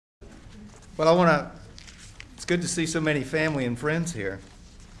Well, it's good to see so many family and friends here.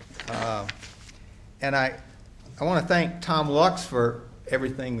 And I want to thank Tom Lux for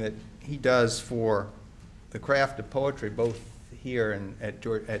everything that he does for the craft of poetry, both here and at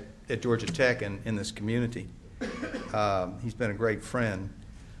Georgia Tech and in this community. He's been a great friend.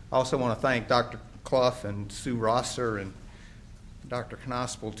 I also want to thank Dr. Clough and Sue Rosser and Dr.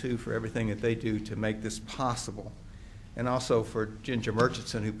 Knospel, too, for everything that they do to make this possible. And also for Ginger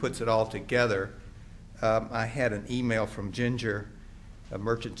Murchison, who puts it all together. I had an email from Ginger,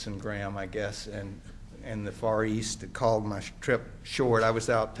 Murchison Graham, I guess, and in the Far East that called my trip short. I was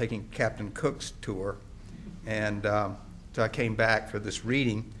out taking Captain Cook's tour, and so I came back for this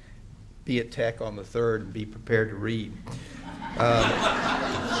reading. Be at Tech on the 3rd and be prepared to read.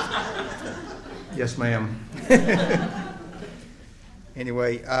 Yes, ma'am.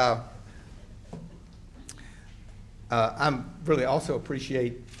 Anyway, I really also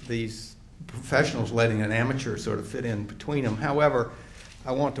appreciate these professionals letting an amateur sort of fit in between them. However,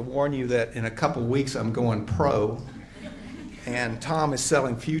 I want to warn you that in a couple weeks I'm going pro, and Tom is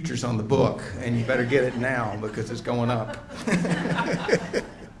selling futures on the book, and you better get it now because it's going up.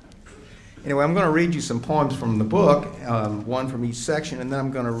 Anyway, I'm going to read you some poems from the book, one from each section, and then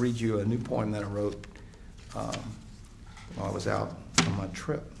I'm going to read you a new poem that I wrote while I was out on my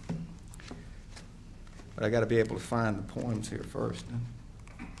trip. But I got to be able to find the poems here first.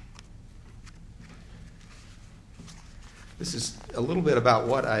 This is a little bit about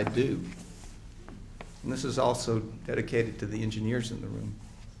what I do. And this is also dedicated to the engineers in the room.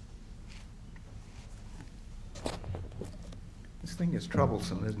 This thing is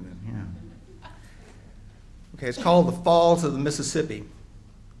troublesome, isn't it? Yeah. Okay, it's called The Falls of the Mississippi.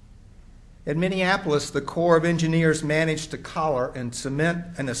 At Minneapolis, the Corps of Engineers managed to collar in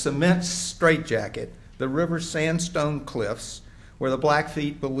a cement straitjacket the river's sandstone cliffs where the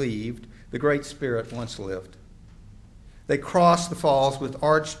Blackfeet believed the Great Spirit once lived. They crossed the falls with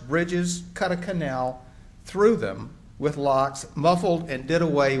arched bridges, cut a canal through them with locks, muffled and did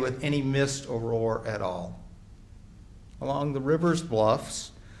away with any mist or roar at all. Along the river's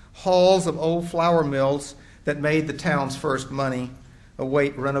bluffs, halls of old flour mills that made the town's first money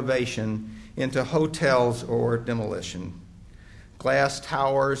await renovation into hotels or demolition. Glass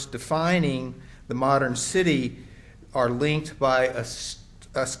towers defining the modern city are linked by a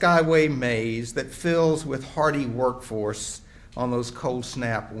skyway maze that fills with hardy workforce on those cold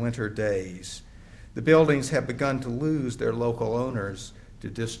snap winter days. The buildings have begun to lose their local owners to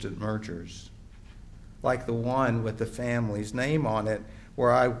distant mergers, like the one with the family's name on it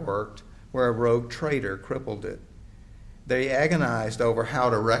where I worked, where a rogue trader crippled it. They agonized over how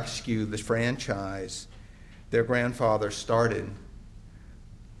to rescue the franchise their grandfather started.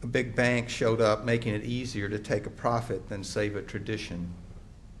 A big bank showed up, making it easier to take a profit than save a tradition.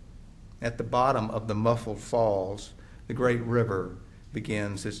 At the bottom of the muffled falls, the great river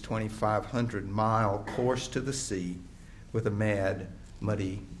begins its 2,500-mile course to the sea with a mad,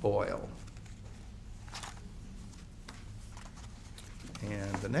 muddy boil.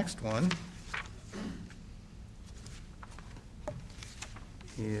 And the next one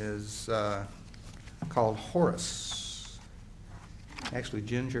is called Horace. Actually,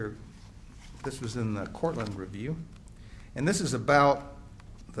 Ginger, this was in the Cortland Review. And this is about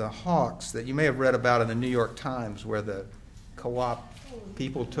the hawks that you may have read about in the New York Times where the co-op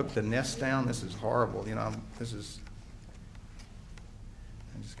people took the nest down. This is horrible. You know, I just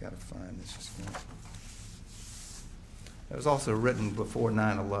got to find this. It was also written before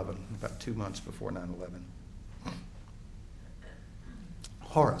 9/11, about 2 months before 9/11.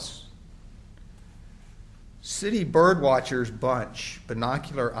 Horace. City birdwatchers bunch,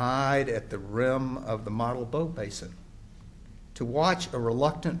 binocular-eyed at the rim of the model boat basin, to watch a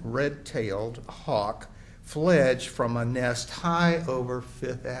reluctant red-tailed hawk fledge from a nest high over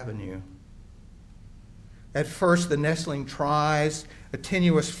Fifth Avenue. At first, the nestling tries a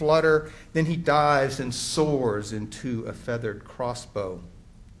tenuous flutter, then he dives and soars into a feathered crossbow.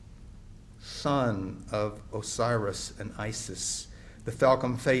 Son of Osiris and Isis, the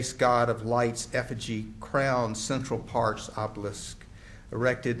falcon-faced god of light's effigy crowned Central Park's obelisk,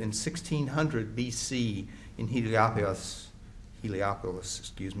 erected in 1600 BC in Heliopolis,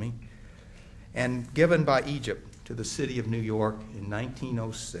 and given by Egypt to the city of New York in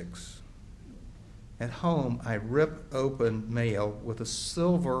 1906. At home, I rip open mail with a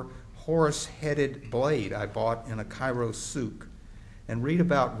silver horse-headed blade I bought in a Cairo souk and read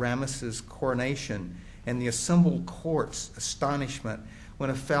about Ramesses' coronation and the assembled court's astonishment when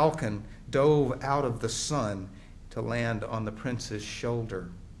a falcon dove out of the sun to land on the prince's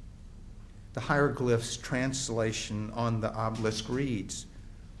shoulder. The hieroglyphs translation on the obelisk reads,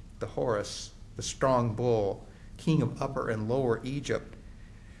 the Horus, the strong bull, king of Upper and Lower Egypt,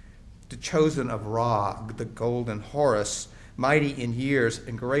 the chosen of Ra, the golden Horus, mighty in years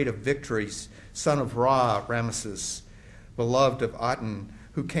and great of victories, son of Ra, Ramesses, beloved of Aten,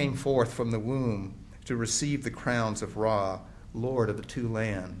 who came forth from the womb to receive the crowns of Ra, Lord of the two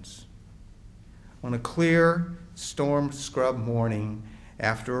lands. On a clear, storm-scrubbed morning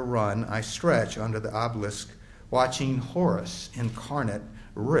after a run, I stretch under the obelisk, watching Horus incarnate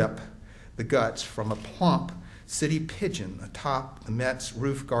rip the guts from a plump city pigeon atop the Met's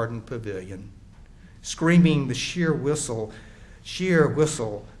roof garden pavilion, screaming the sheer whistle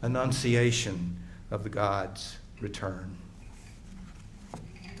annunciation of the gods' return.